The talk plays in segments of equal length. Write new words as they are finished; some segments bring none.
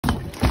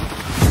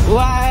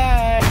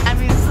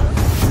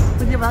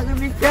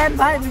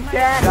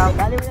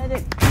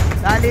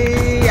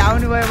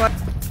आउनु भयो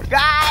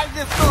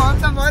जस्तो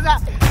हुन्छ मजा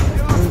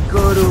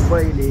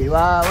पहिले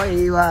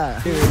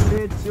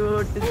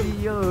चोट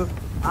दियो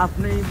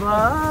आफ्नै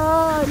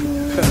बानी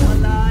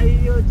मलाई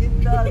यो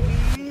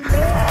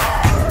जिन्दगीले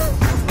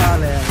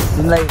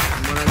तिमीलाई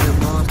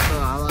मस्त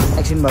हावा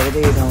एक्सन भएको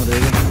चाहिँ यो ठाउँ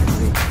रहेछ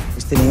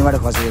यस्तै यहीँबाट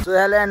खसेको सो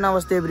हेलो एन्ड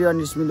नमस्ते everyone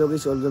it's me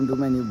Lokesh welcome to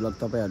my new blog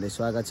तपाईँहरूले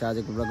स्वागत छ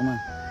आजको ब्लगमा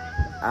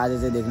आज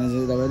चाहिँ देख्ने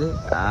चाहिँ तपाईँले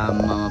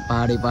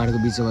पाहाडको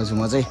बिचमा छु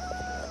म चाहिँ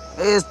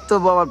यस्तो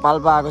बबाल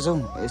पाल्पा आएको छौँ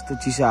यस्तो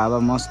चिसो हावा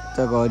मस्त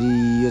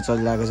गरियो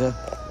चलिरहेको छ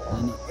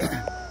अनि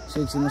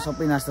एकछिनमा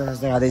सबै नास्ता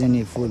सास्ता खाँदैछ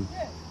नि फुल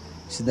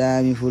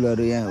दामी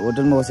फुलहरू यहाँ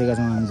होटलमा बसेका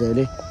छौँ हामी चाहिँ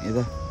अहिले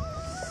यता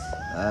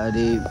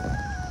अनि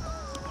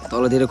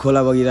तलतिर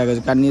खोला बगिरहेको छ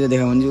कहाँनिर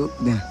देखा भने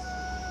त्यहाँ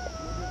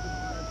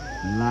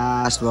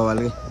लास्ट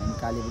बबालकै अनि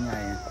काली पनि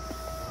आयो यहाँ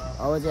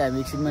अब चाहिँ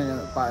हामी एकछिनमा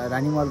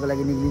रानी महलको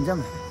लागि निक्लिन्छौँ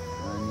अनि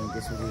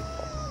त्यसपछि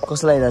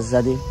कसलाई रहेछ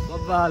साथी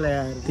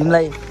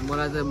तिमीलाई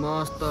मलाई चाहिँ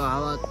मस्त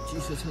हावा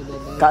चिसो छ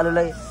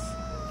कालुलाई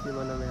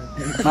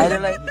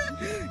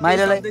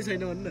माइलोलाई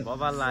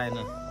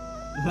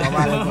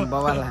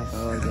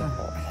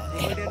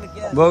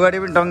बगडी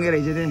पनि टङ्गे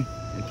रहेछ त्यहाँ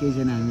केही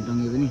छैन हामी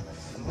टङ्गे पनि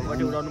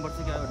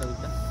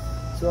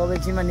सो अब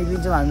एकछिनमा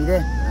निक्लिन्छौँ हामी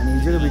चाहिँ अनि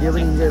हिजोको भिडियो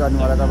पनि इन्जोय गर्नु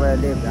होला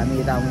तपाईँहरूले हामी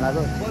यता आउनु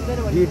लाग्यो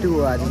डे 2 हो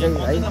आज चाहिँ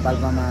है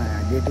पाल्पामा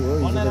डे 2 हो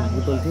हिजो चाहिँ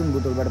बुटोल थियौँ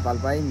बुटोलबाट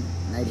पाल्पा आयौँ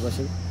नाइट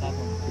बस्यौँ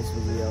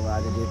त्यसपछि अब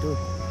आज डे 2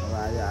 अब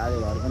आज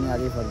घर पनि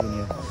आजै फर्किने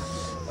हो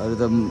अरू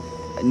त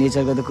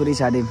नेचरको त कुरै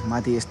छाड्यौँ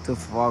माथि यस्तो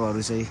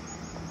फगहरू चाहिँ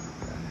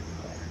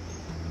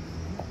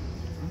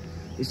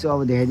यसो अब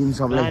देखाइदिउँ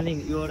सबलाई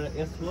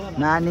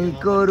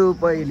नानीको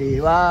रूपैले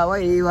वा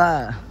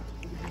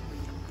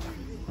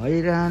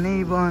हैरानै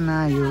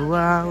बनायो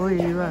वा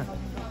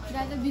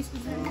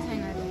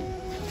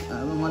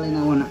अब मलाई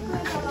नबना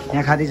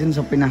यहाँ खाँदैछु नि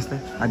सबै नास्ता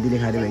आधीले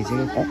खाँदै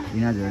भइसक्यो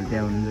दिनाजहरू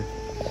त्यहाँ हुनुहुन्छ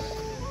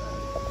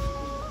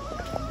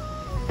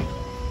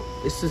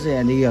यस्तो चाहिँ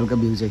यहाँदेखि हल्का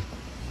भ्यू चाहिँ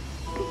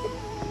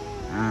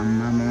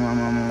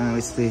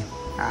यस्तै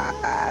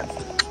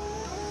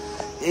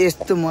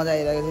यस्तो मजा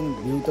आइरहेको छ नि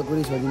भ्यू त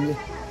कुरै सोधिन्छ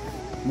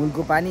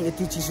मुखको पानी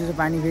यति चिसो छ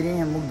पानी फेरि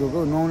यहाँ मुख धोको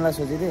नुहाउनलाई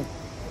सोचेको थिएँ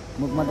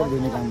मुख मात्रै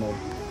धुने काम भयो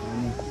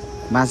अनि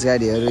बाँस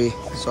गाडीहरू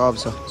सब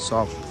छ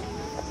सब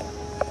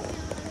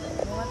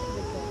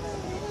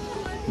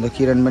ल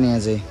किरण पनि यहाँ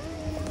चाहिँ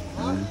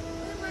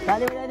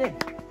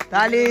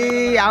ताली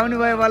आउनु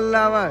भयो बल्ल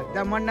अब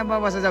त्यहाँ मण्डपमा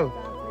बस जाऊ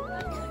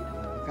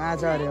कहाँ छ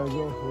अरे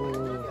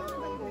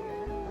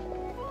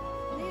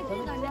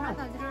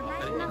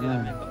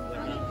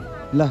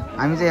ल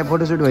हामी चाहिँ यहाँ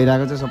फोटोसुट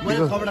भइरहेको छ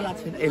सबैको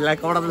यसलाई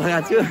कपडा त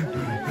लगाएको छु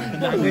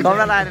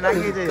कपडा लगाएर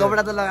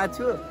कपडा त लगाएको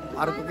छु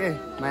अर्को के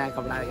नयाँ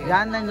कपडा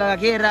जान्दैन लगा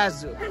के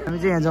राज हामी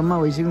चाहिँ यहाँ जम्मा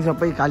भइसक्यौँ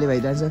सबै काली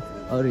भइरहेछ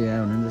अरू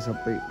यहाँ हुनुहुन्छ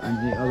सबै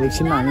अनि अब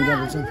एकछिनमा हामी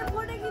त्यहाँ पुग्छौँ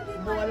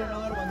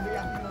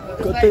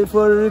कतै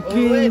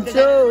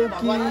फर्किन्छौ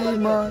कि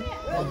म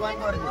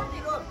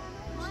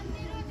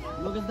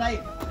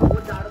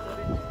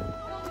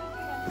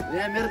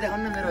मेरो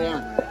देखाउनु न मेरो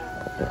यहाँ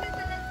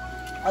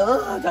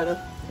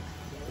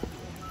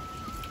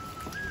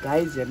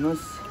गाइज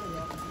हेर्नुहोस्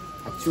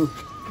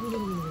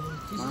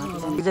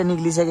चाहिँ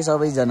निक्लिसके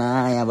सबैजना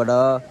यहाँबाट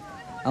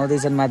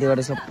आउँदैछन् माथिबाट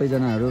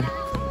सबैजनाहरू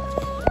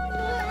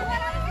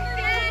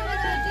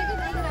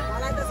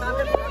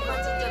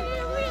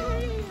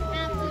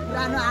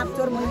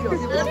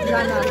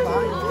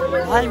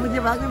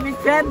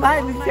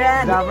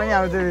पनि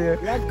आउँछ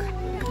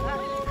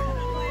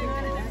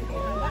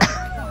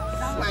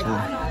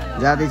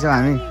जाँदैछौँ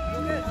हामी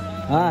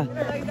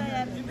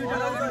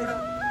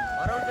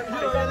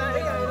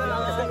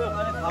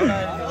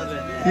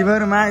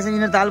तिमीहरू मागेको छ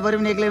यिनीहरू ताल पऱ्यो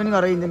पनि एक्लै पनि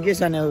घर हिँड्छन् के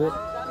छैन अब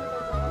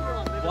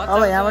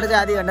यहाँबाट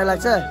चाहिँ आधी घन्टा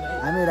लाग्छ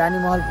हामी रानी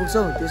महल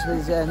पुग्छौँ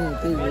त्यसपछि चाहिँ हामी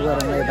त्यही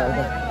गरौँ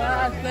यताउता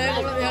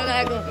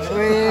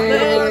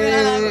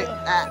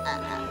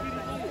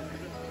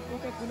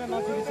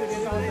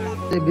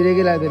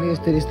बिरेकै लाग्दैन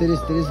यस्तै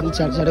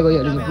छाडो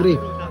गइहाल्छ पुरै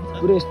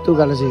यस्तो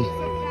उकालो चाहिँ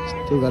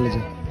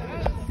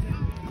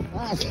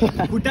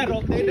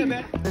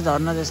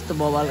झर्ना जस्तो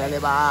बबाल खाले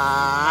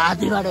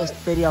बाटीबाट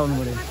यस्तरी आउनु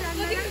पऱ्यो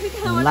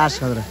लास्ट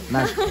खतरा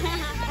लास्ट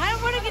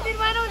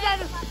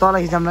तल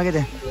खिचाउँला क्या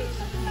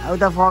त्यहाँ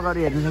उता फगहरू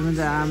हेर्नु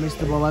सक्नुहुन्छ आम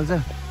यस्तो बबाल छ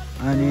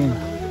अनि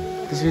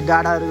त्यसपछि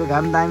डाँडाहरूको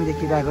घाम दामी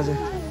देखिरहेको छ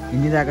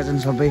हिँडिरहेको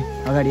छन् सबै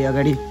अगाडि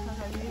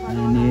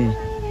अनि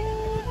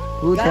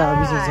ऊ त्यहाँ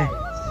अभिषेक चाहिँ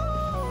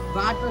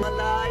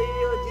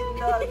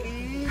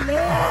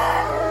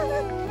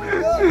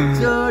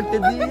चोट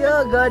दियो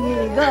गनी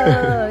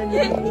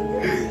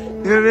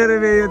मेरो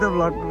यो त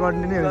भ्लगको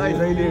कन्टिन्यू हो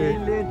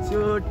जहिले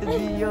चोट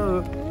दियो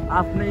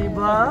आफ्नै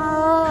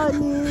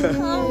बानी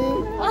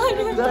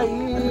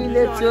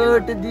जहिले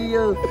चोट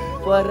दियो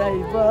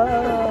पराई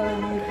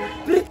बानी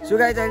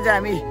सुगाइ चाहिँ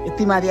हामी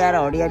यति माथि आएर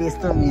हडियारी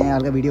यस्तो यहाँ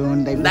हल्का भिडियो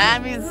बनाउने टाइम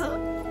दामी छ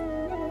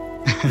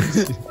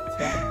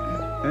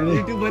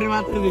युट्युबभरि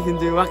मात्र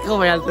देखिन्छ वाक्क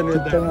भइहाल्छ नि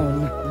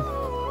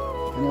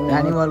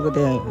रानी महलको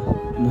त्यहाँ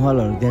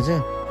महलहरू त्यहाँ छ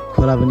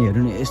खोला पनि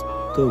हेर्नु नि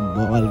यस्तो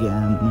बगाल कि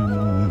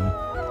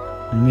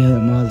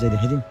महल चाहिँ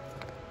देखाइदिउँ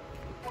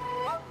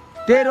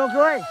त्यही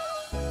रोक्यो है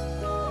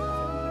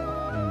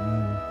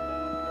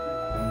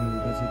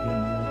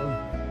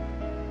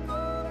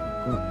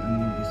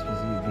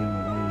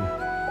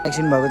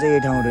एक्सिडेन्ट भएको चाहिँ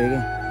यही ठाउँ रह्यो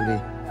क्या पुरै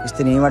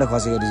यस्तै यहीँबाट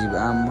खसेको रहेछ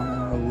आमा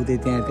उतै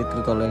त्यहाँ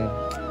त्यत्रो तल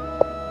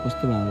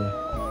कस्तो भएको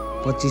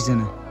 25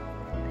 जना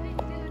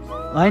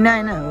होइन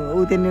ऊ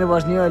त्यहाँनिर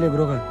बस्ने हो अहिले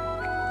ब्रोकर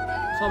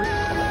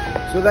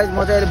सो गाइस म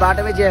चाहिँ अहिले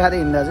बाटोमै चिया खाँदै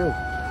हिँड्दा छु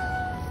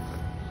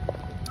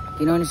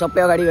किनभने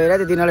सबै अगाडि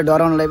गइरहेको थियो तिनीहरूले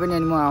डराउनलाई पनि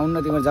अनि म आउनु न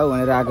तिमीहरू जाऊ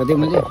भनेर आएको थिएँ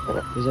मैले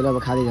त्यसैले अब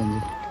खाँदै जान्छु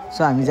सो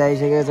हामी चाहिँ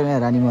आइसकेको छौँ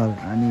यहाँ रानीमहल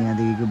अनि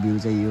यहाँदेखिको भ्यू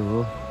चाहिँ यो हो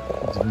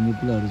झुन्डी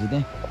पुलहरू छ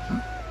त्यहाँ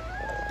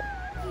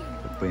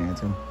सबै यहाँ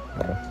छौँ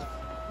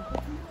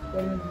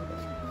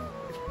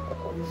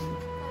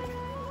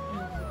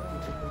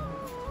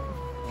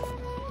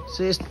सो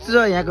यस्तो छ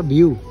यहाँको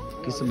भ्यू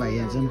के छ भाइ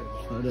यहाँ छन्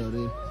अरू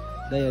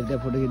दाइहरू त्यहाँ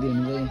फोटो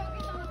खिचिदिनु चाहिँ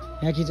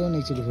यहाँ खिचौँ न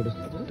एकचोटि फोटो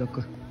टक्क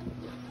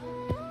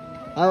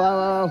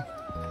आऊ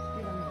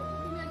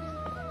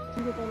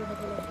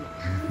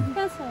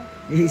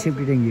यही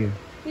सेफ्टी ट्याङ्की हो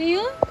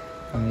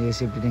यो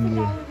सेफ्टी ट्याङ्की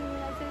हो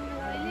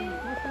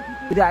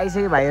त्यो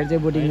आइसक्यो भाइहरू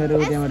चाहिँ बोटिङ गरेर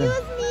त्यहाँबाट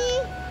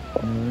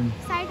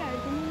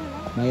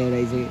भाइहरू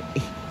आइसक्यो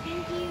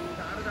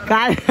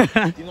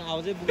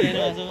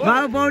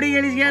पौडी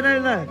खेलिस् क्या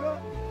तैँले त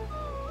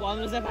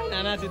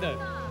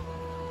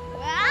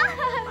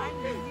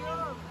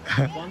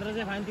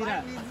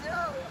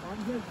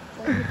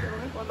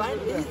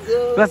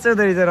कस्तो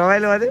हुँदो रहेछ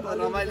रमाइलो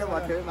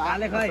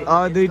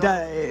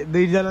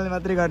दुईजनाले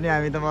मात्रै गर्ने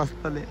हामी त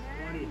मस्तले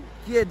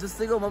के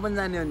जस्तैको म पनि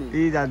जाने हो नि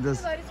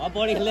जान्छस्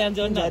पौडी खेल्दै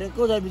जान्छु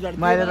नि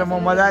मैले र म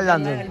मजाले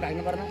जान्छु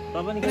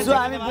सो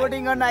हामी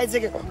बोटिङ गर्न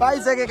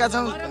आइसकेका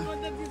छौँ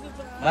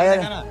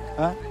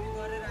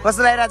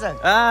कस्तो लागिरहेछ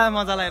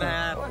मजा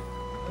लागिरहेछ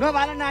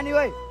नभाल नानी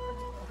भाइ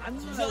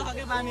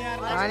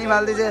पानी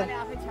फाल्दैछ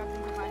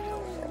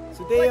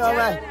त्यही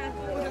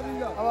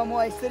अब म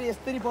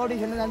यस्तरी पौडी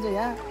खेल्न जान्छु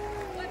यहाँ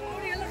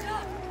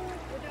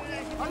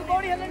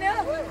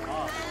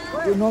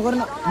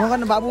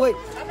नगर्नु बाबु है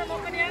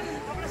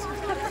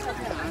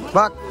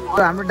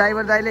हाम्रो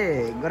ड्राइभर दाइले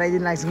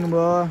गराइदिनु लागिसक्नु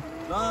भयो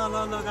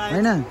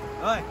होइन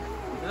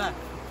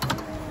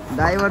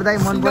ड्राइभर दाइ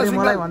मन पऱ्यो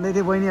मलाई भन्दै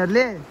थियो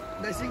बहिनीहरूले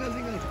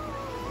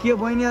के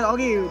बहिनीहरू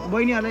अघि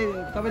बहिनीहरूलाई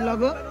तपाईँ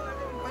लगो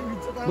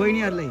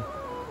बहिनीहरूलाई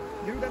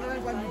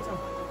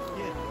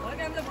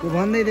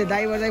भन्दै थियो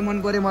ड्राइभर दाइ मन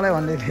पऱ्यो मलाई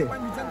भन्दै थियो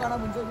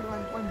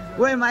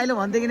ओए माइलो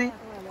भन्थ्यो कि नै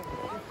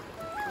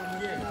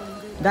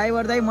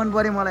ड्राइभर दाइ मन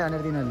पऱ्यो मलाई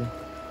भनेर तिनीहरूले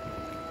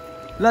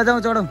ल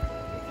जाउँ चढौँ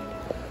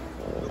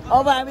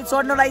अब हामी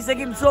चढ्न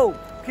लागिसक्यौँ छौ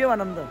के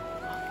भनौँ त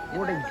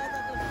बोटिङ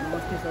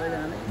नमस्ते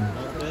सबैजनालाई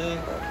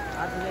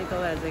आज चाहिँ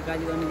तपाईँहरू चाहिँ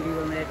कालीगञ्ज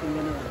रिभरमा एक्टिङ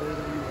गर्ने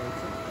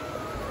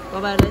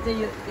तपाईँहरूलाई चाहिँ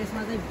यो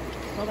यसमा चाहिँ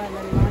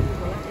तपाईँहरूलाई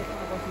लागेको होला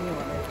यसमा बस्ने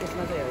होला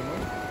यसमा चाहिँ होइन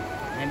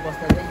हामी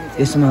बस्दा चाहिँ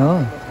यसमा हो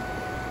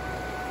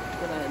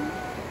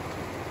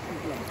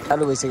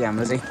चालु भइसक्यो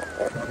हाम्रो चाहिँ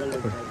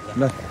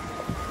ल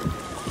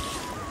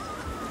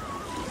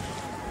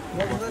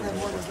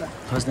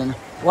फस्दैन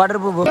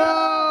वाटरप्रुफ हो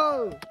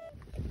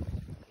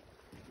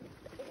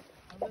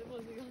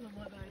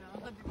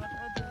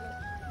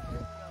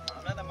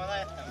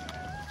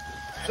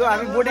सो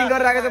हामी बोटिङ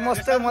गरेर आएको चाहिँ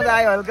मस्त मजा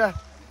आयो हल्का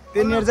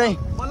तिनीहरू चाहिँ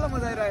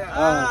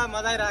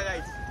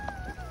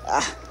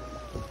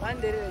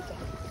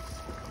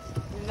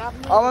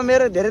अब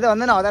मेरो धेरै त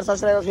भन्दैन 1000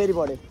 सब्सक्राइबर फेरि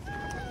बढ्यो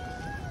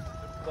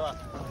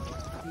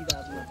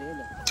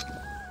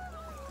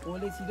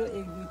कोले छिटो 1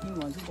 2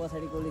 3 भन्छु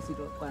पछाडि कोले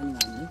छिटो पानी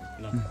हाल्ने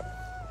ल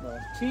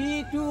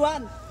 3 2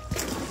 1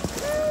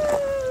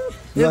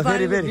 ल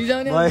फेरि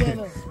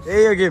ए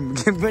यो गेम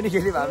पनि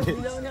खेल्यो हामीले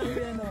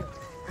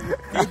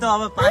यही त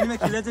अब पानीमा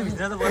खेले चाहिँ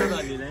भित्र त पर्यो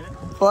अलि हैन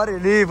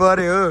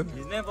पर्यो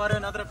भिज्नै पर्यो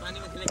नत्र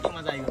पानीमा खेले के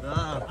मजा आइयो त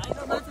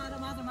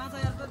माछा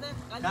यार त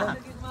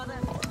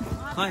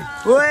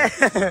ओए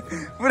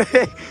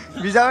पुरै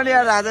भिजाउने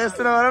यार राजा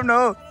जस्तो नगरौँ न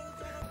हो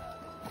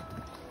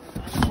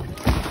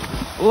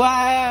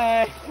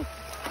वाह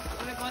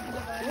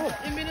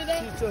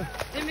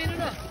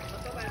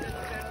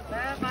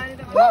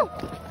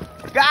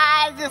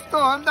गाइस यस्तो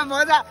हो नि त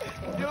मजा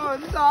यो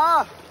हुन्छ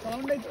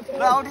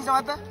ल औटी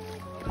समात त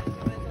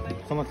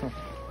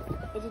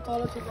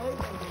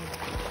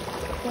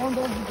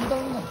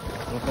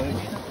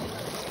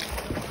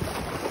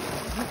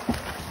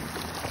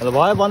हेलो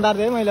भयो बन्दार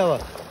दिएँ मैले अब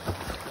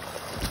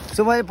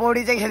सो मैले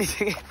पौडी चाहिँ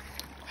खेलिसकेँ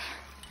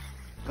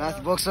लास्ट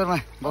बक्सर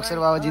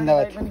बाबा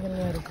जिन्दाबाद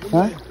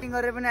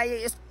गरेर पनि आयो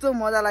यस्तो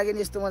मजा लाग्यो नि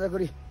यस्तो मजा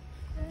गरी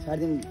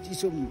साढे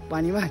चिसो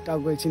पानीमा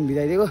टाउको एकछिन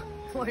भिजाइदिएको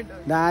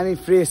दामी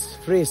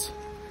फ्रेस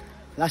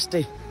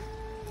लास्टै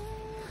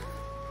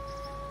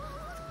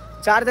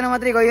 4 जना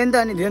मात्रै गयो नि त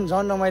अनि धेरै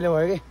झन् रमाइलो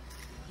भयो कि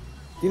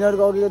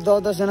तिनीहरूको अघि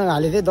 10 जना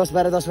हालेको थिएँ 10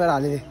 12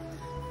 हालेको थिएँ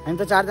हामी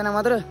त 4 जना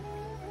मात्र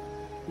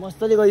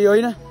मस्तले गयो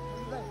होइन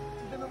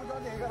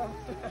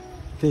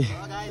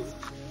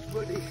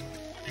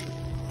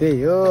त्यही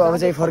हो अब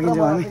चाहिँ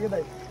फर्किन्छौँ हामी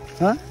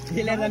हाँ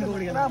ठेला जानको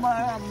उडी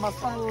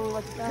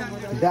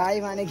दाई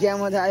माने क्या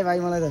मजा आयो भाइ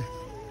मलाई त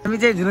हामी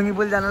चाहिँ झुलुङ्गे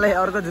पुल जानलाई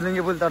अर्को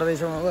झुलुङ्गे पुल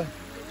तर्दैछौँ अब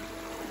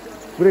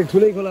पुरै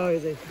ठुलै खोला हो यो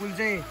चाहिँ पुल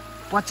चाहिँ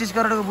 25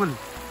 करोडको पुल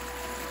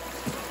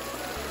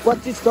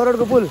 25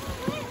 करोडको पुल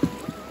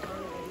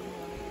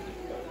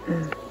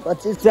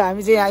 25 चाहिँ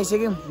हामी चाहिँ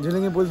आइसक्यौँ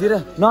झुलुङ्गे पुलतिर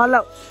नहल्ला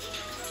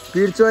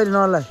भिड्छु अहिले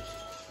नहल्ला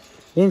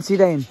हिँड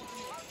सिधा हिँड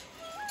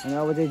अनि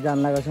अब चाहिँ जान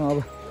लागेको छौँ अब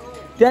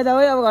त्यहाँ जाऊ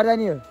है अब घर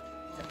जाने हो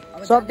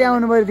सब त्यहाँ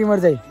आउनु पऱ्यो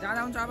तिमीहरू चाहिँ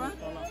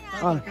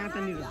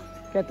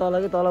क्या तल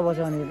कि तल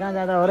बस्यो भने कहाँ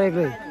जाँदा हो र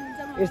एक्लै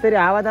यसरी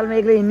हावातालमा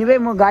एक्लै हिँड्ने भए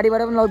म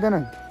गाडीबाट पनि लाग्दैन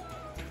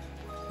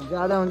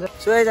जाँदा हुन्छ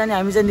सोही जाने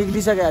हामी चाहिँ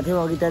निक्लिसकेका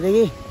थियौँ अघि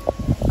त्यहाँदेखि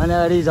अनि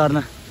अगाडि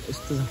झर्ना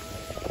यस्तो छ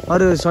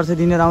अरू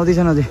सरसाथी यिनीहरू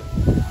आउँदैछन् अझै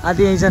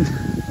आधी यहीँ छन्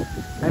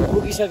हामी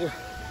पुगिसक्यो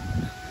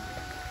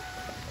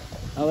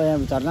अब यहाँ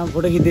झर्नामा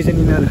फोटो खिच्दैछन्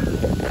यिनीहरू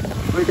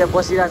कोही त्यहाँ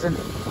बसिरहेछन्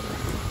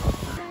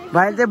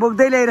भाइले चाहिँ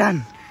बोक्दै ल्याइरहन्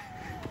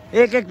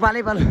एक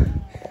पालै पालो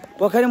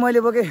पोखरी मैले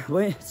बोकेँ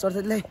भएँ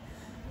सरसाथीलाई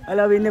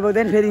अहिले अब यिनले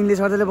बोक्दैन फेरि यिनले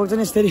सरसाथीले बोक्छ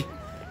नि यसरी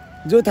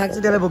जो थाक्छ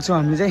त्यसलाई बोक्छौँ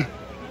हामीले चाहिँ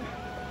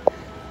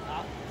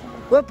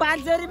ओ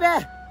 500 रुपियाँ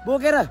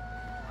बोकेर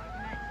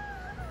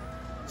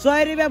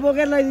 100 रुपियाँ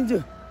बोकेर लैदिन्छु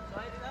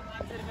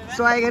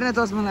 100 गरेर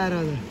चस्मा लगाएर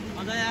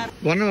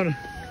भन्नु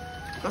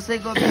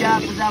कसैको बिहा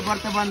पूजा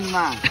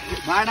वर्तमानमा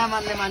भाडा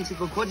मान्ने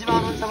मान्छेको खोजीमा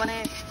हुनुहुन्छ भने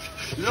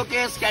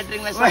लोकेश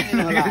क्याटरिङलाई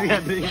सम्झिनु होला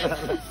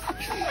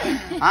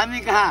हामी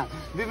कहाँ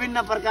विभिन्न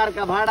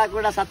प्रकारका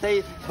भाँडाकुँडा साथै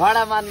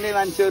भाडा मान्ने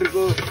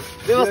मान्छेहरूको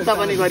व्यवस्था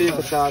पनि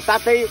गरिएको छ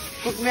साथै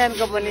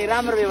कुकम्यानको पनि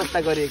राम्रो व्यवस्था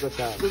गरिएको छ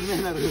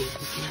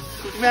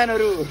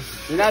कुकम्यानहरू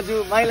भिनाजु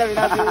माइला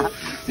भिनाजु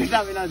सीता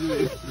भिनाजु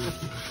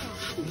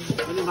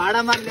अनि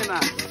भाडा मान्नेमा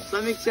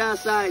समीक्षा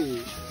साई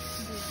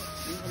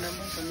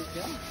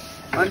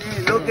अनि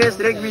लोकेश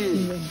रेग्मी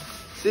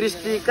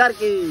सृष्टि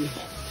कार्की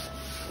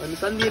अनि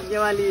Sandeep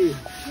Gewali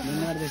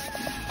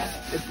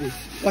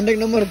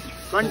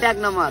contact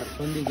number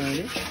Sandeep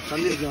Gewali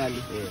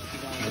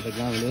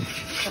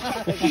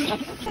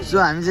so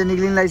हामी चाहिँ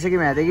निक्लिन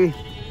लागिसक्यौँ यहाँदेखि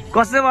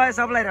कस्तो भयो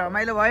सबलाई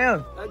रमाइलो भयो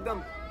एकदम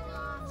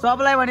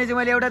सबलाई भने चाहिँ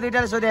मैले एउटा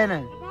दुइटाले सोधेन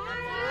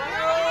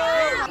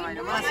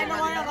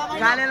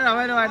गालेर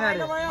रमाइलो भएन अरे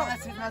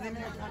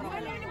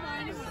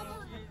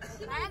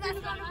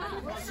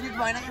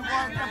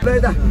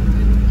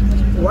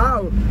वाउ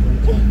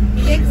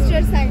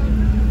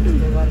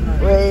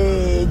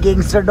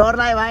ग्याङ्स्टर डर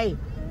लाग्यो भाइ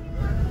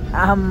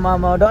आम्मा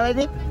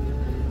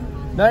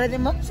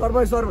डराइदिउँ म सर्व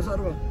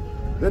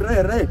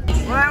हेर्दै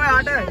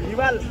हट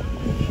हिमाल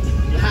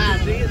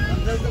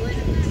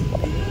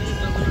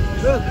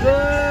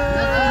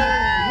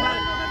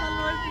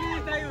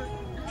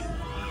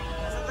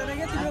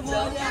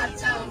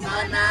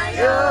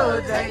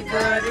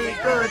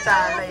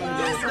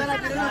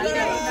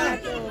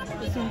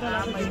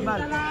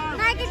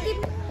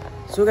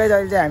सो गाइस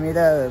अहिले चाहिँ हामी त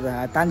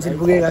तानसेन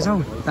पुगेका छौँ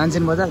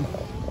तानसेन बजार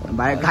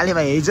भाइ खाली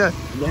भाइ यही छ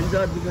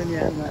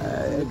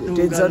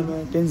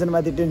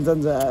टेन्सनमाथि टेन्सन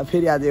छ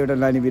फेरि आज एउटा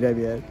नानी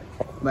बिरामी यार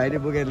भाइले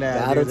बोकेर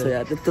ल्याएर छ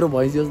यार त्यत्रो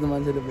भइसक्यो जस्तो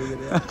मान्छेले बोकेर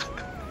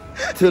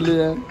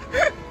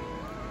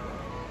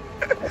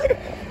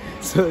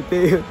सो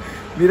त्यही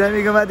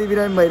बिरामीको माथि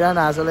बिरामी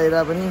भइरहनु हाँसो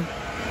लगाइरह पनि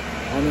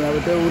अनि अब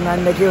त्यो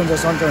नानीलाई के हुन्छ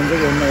सन्चो हुन्छ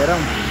कि हुन्न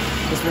हेरौँ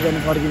त्यसपछि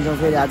अनि फर्किन्छौँ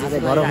फेरि आज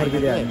चाहिँ घर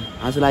फर्किँदै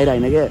हाँसो लगाइरह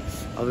होइन क्या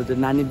अब त्यो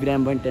नानी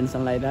बिरामी पनि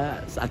टेन्सन लगाइरह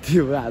साथी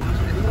हो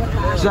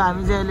सो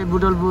हामी चाहिँ अहिले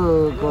बुटोल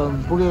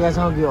पुगेका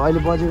छौँ कि अहिले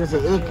बजेको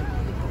चाहिँ 1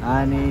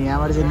 अनि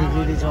यहाँबाट चाहिँ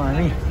निक्लिँदैछौँ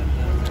हामी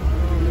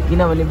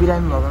किनभने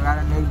बिरामी भएको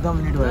कारणले एकदम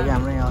लेट भयो कि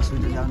हाम्रो यहाँ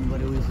हस्पिटल जानु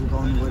पऱ्यो उयो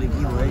फुकाउनु पऱ्यो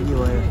के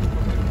भयो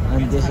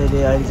अनि त्यसैले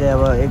अहिले चाहिँ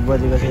अब 1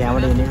 बजेको चाहिँ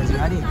यहाँबाट हिँडेको छ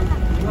गाडी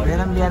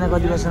हेरौँ बिहान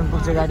कति बजीसम्म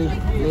पुग्छ गाडी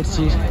लेट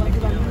सिट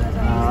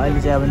अहिले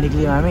चाहिँ अब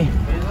निक्ल्यौँ हामी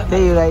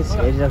त्यही हो गाइस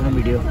हेरिराख्नु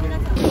भिडियो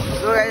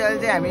सो गाइस अहिले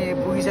चाहिँ हामी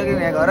पुगिसक्यौँ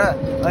यहाँ घर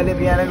अहिले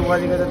बिहानको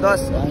बजेको चाहिँ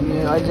 10 अनि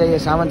अहिले चाहिँ यो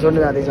सामान छोड्नु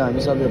जाँदैछौँ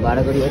हामी सबै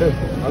भाडाकुडीहरू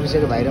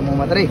अभिषेक भाइ र म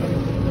मात्रै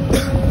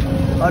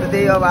अरू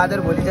त्यही अब आज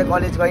भोलि चाहिँ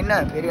कलेज गइन्न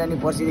फेरि अनि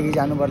पर्सिदेखि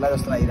जानु पर्ला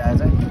जस्तो लागिरहेको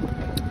छ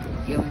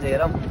के हुन्छ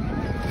हेरौँ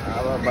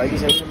अब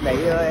भइसक्यो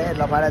ल्याइयो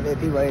लफाडा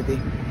त्यति भयो त्यही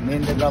मेन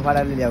चाहिँ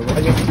लफाडाले ल्याएको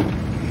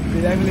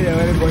बिरामीले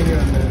ल्याएर बहिनी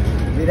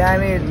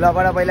बिरामी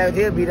लफाडा पहिलाको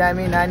थियो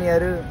बिरामी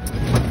नानीहरू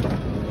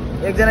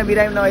एकजना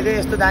बिरामी नभइदियो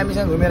यस्तो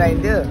दामीसँग घुमेर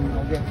आइन्थ्यो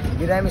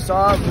बिरामी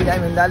सब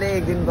बिरामी हुँदाले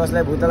एक दिन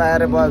कसलाई भुत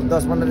लगाएर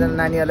 10-15 जना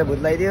नानीहरूलाई भुत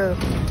लगाइदियो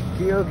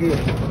के हो कि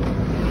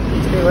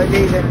त्यस्तै भयो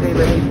त्यही छैन त्यही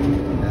पनि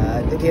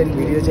त्यतिखेर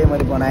भिडियो चाहिँ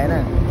मैले बनाएन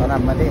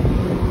तनावमा थिएँ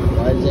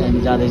अहिले चाहिँ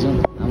हामी जाँदैछौँ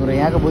हाम्रो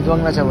यहाँको भूत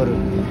बङ्गला छ बरु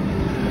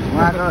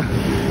उहाँको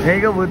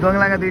यहीँको भूत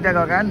बङ्गलाका 2टा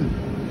घकान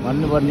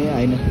भन्नुपर्ने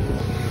होइन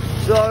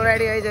सो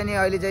अलरेडी है चाहिँ नि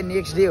अहिले चाहिँ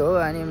नेक्स्ट डे हो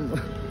अनि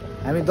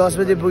हामी 10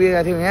 बजे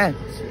पुगेका थियौँ यहाँ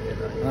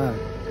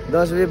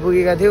 10 बजे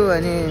पुगेका थियौँ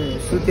अनि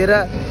सुतेर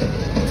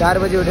 4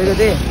 बजे उठेको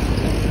थिएँ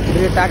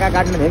फेरि टाका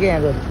काट्नु थियो कि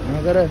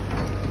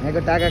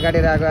यहाँको टाका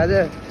काटेर आएको आज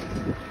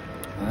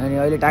अनि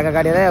अहिले टाका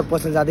काटेर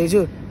पसल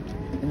जाँदैछु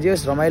जे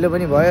होस् रमाइलो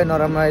पनि भयो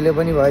नरमाइलो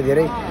पनि भयो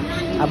धेरै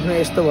आफ्नो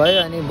यस्तो भयो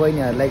अनि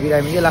बहिनीहरूलाई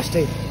बिरामी के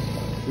लास्टै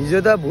हिजो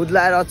त भूत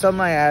लाएर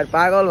अचम्म यार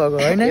पागल भएको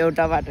होइन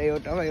एउटा बाटो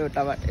एउटामा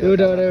एउटाबाट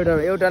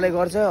एउटाले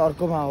गर्छ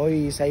अर्कोमा हो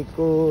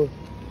साइकको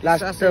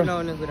लास्ट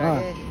नहुने कुरा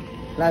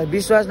लास्ट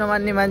विश्वास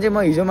नमान्ने मान्छे म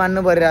हिजो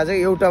मान्नु परिरहेको छ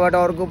एउटाबाट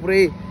अर्को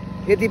पुरै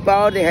यति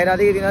पावर देखाइरहेको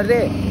थियो तिनीहरूले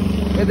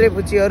यत्रै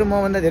पुच्चीहरू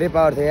मभन्दा धेरै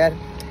पावर थियो यार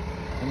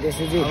अनि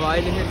त्यसपछि अब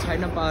अहिले फेरि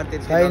छैन पावर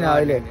त्यति छैन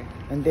अहिले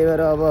अनि त्यही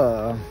भएर अब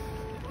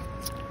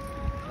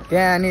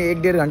त्यहाँ अनि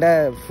 1-1.5 घन्टा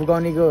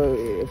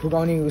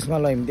फुकाउने उसमा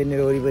लग्यौँ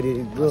त्यहाँनिर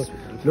वरिपरिको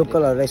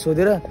लोकलहरूलाई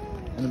सोधेर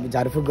अनि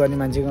झारफुक गर्ने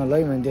मान्छेकोमा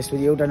लग्यौँ अनि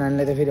त्यसपछि एउटा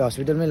नानीलाई त फेरि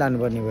हस्पिटलमै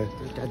लानुपर्ने भयो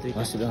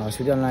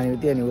हस्पिटल लाने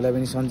बित्तिकै अनि उसलाई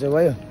पनि सन्चो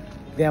भयो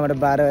त्यहाँबाट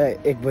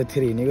 12-1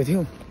 बजीतिर हिँडेको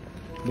थियौँ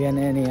बिहान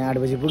अनि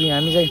 8 बजी पुग्यौँ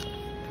हामी चाहिँ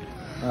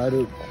अरू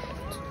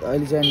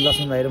अहिले चाहिँ अनि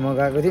लक्ष्मण भाइ र म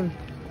गएको थियौँ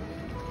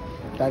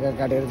टाका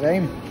काटेर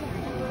चाहिँ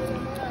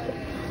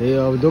त्यही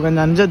अब दोकान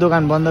जानु छ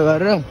दोकान बन्द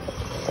गरेर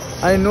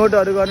अनि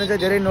नोटहरू गर्नु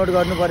चाहिँ धेरै नोट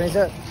गर्नुपर्ने छ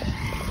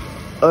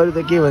अरू त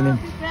के भन्यौँ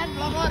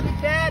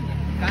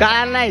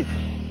कारलाई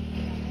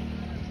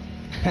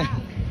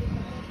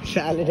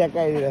साले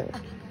ठ्याक्काइदिएर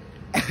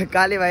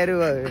काले भाइहरू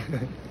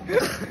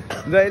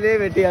जहिले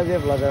भेटिहाल्छ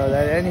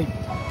भ्लगर नि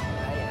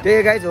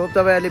त्यही गाइज होप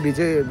तपाईँहरूले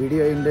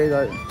भिडियो इन्जोय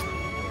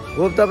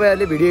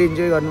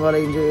गर्नुभयो होला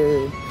इन्जोय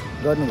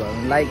गर्नुभयो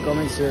भने लाइक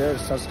कमेन्ट सेयर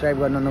सब्सक्राइब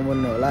गर्न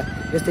नभुल्नु होला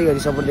यस्तै गरी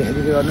सपोर्ट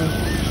देखाइदिँदै गर्नु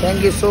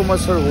thank you so much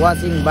for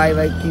watching by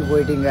by keep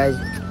waiting guys